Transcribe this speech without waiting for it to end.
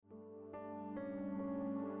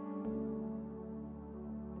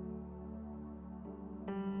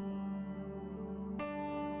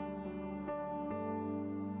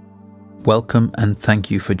Welcome and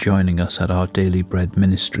thank you for joining us at Our Daily Bread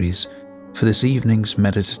Ministries for this evening's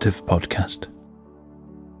meditative podcast.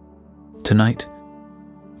 Tonight,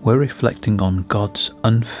 we're reflecting on God's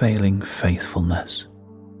unfailing faithfulness.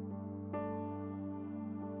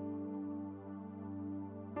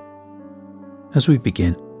 As we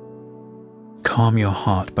begin, calm your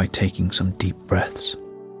heart by taking some deep breaths.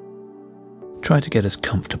 Try to get as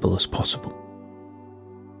comfortable as possible.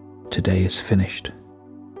 Today is finished.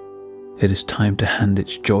 It is time to hand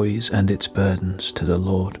its joys and its burdens to the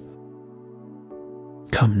Lord.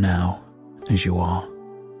 Come now as you are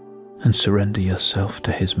and surrender yourself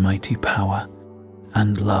to His mighty power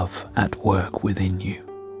and love at work within you.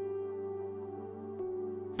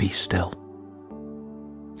 Be still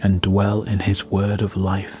and dwell in His word of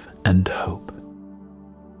life and hope.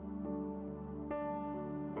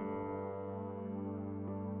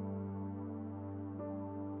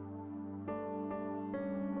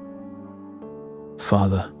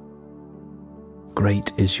 Father,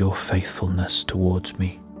 great is your faithfulness towards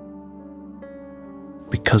me.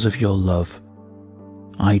 Because of your love,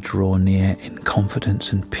 I draw near in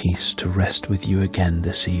confidence and peace to rest with you again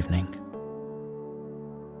this evening.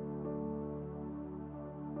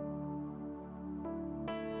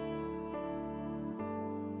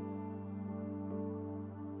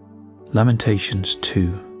 Lamentations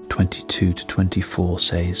 2:22-24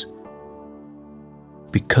 says,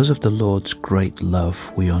 "Because of the Lord's great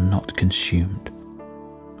love we are not consumed,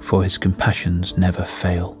 for His compassions never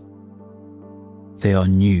fail. They are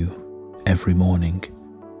new every morning.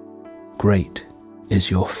 Great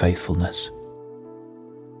is your faithfulness."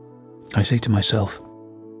 I say to myself,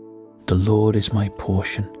 the Lord is my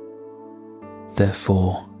portion,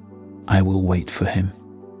 therefore I will wait for Him.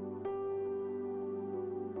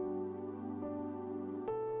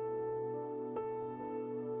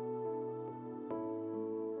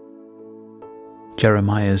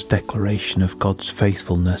 Jeremiah's declaration of God's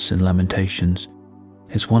faithfulness in Lamentations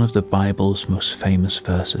is one of the Bible's most famous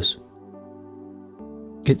verses.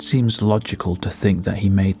 It seems logical to think that he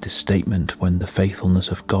made this statement when the faithfulness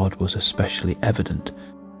of God was especially evident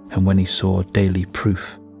and when he saw daily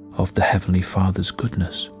proof of the Heavenly Father's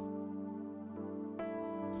goodness.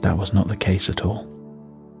 That was not the case at all.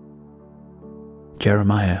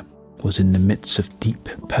 Jeremiah was in the midst of deep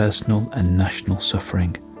personal and national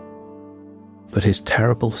suffering, but his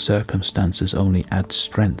terrible circumstances only add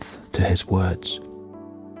strength to his words.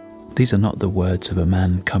 These are not the words of a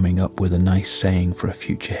man coming up with a nice saying for a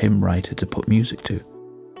future hymn writer to put music to.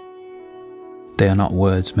 They are not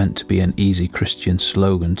words meant to be an easy Christian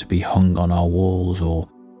slogan to be hung on our walls or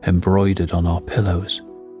embroidered on our pillows.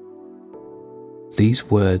 These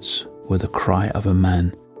words were the cry of a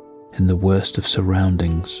man in the worst of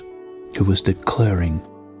surroundings who was declaring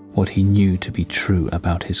what he knew to be true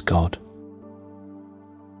about his God.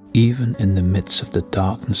 Even in the midst of the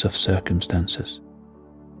darkness of circumstances,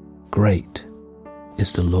 great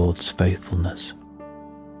is the Lord's faithfulness.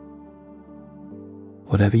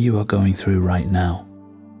 Whatever you are going through right now,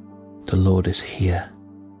 the Lord is here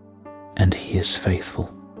and He is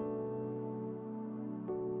faithful.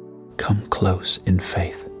 Come close in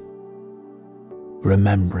faith,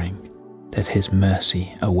 remembering that His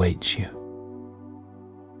mercy awaits you.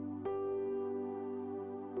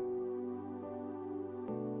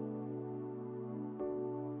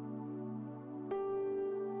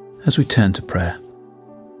 As we turn to prayer,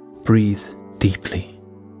 breathe deeply,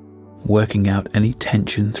 working out any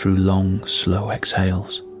tension through long, slow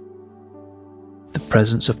exhales. The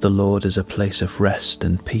presence of the Lord is a place of rest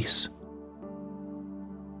and peace.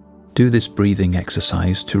 Do this breathing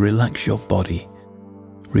exercise to relax your body,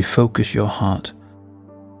 refocus your heart,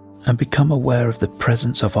 and become aware of the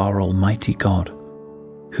presence of our Almighty God,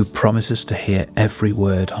 who promises to hear every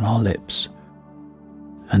word on our lips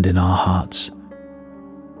and in our hearts.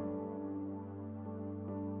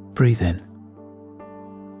 Breathe in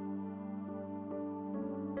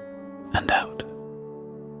and out,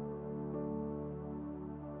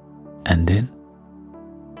 and in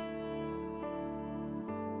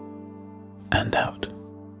and out,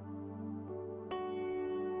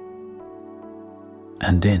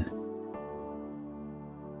 and in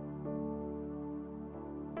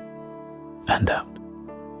and out.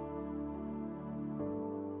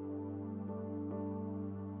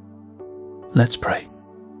 Let's pray.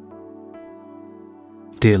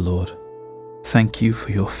 Dear Lord, thank you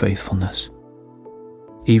for your faithfulness,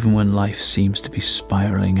 even when life seems to be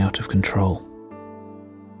spiraling out of control.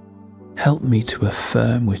 Help me to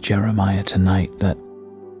affirm with Jeremiah tonight that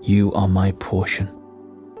you are my portion.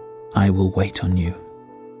 I will wait on you,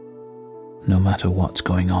 no matter what's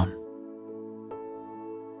going on.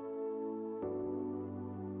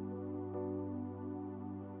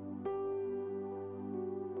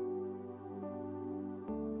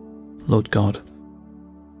 Lord God,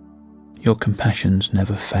 your compassions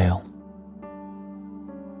never fail.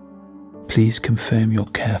 Please confirm your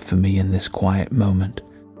care for me in this quiet moment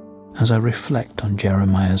as I reflect on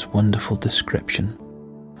Jeremiah's wonderful description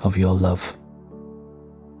of your love.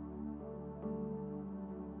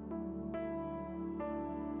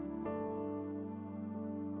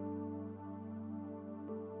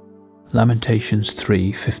 Lamentations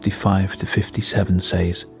 3:55-57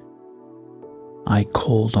 says, I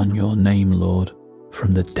called on your name, Lord,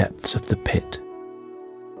 from the depths of the pit.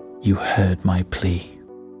 You heard my plea.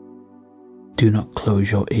 Do not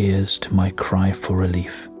close your ears to my cry for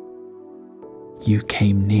relief. You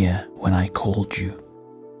came near when I called you,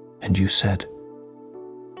 and you said,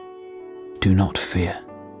 do not fear.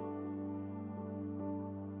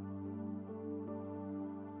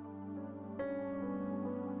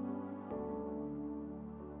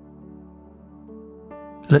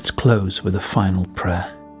 Let's close with a final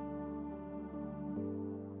prayer.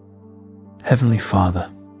 Heavenly Father,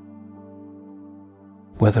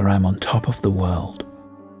 whether I'm on top of the world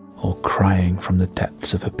or crying from the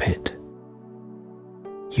depths of a pit,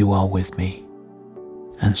 you are with me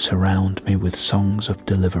and surround me with songs of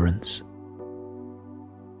deliverance.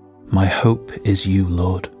 My hope is you,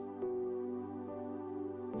 Lord.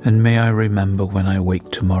 And may I remember when I wake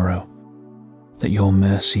tomorrow that your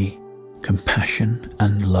mercy, compassion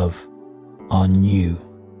and love are new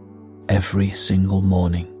every single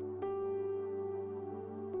morning.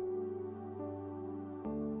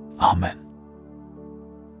 Amen.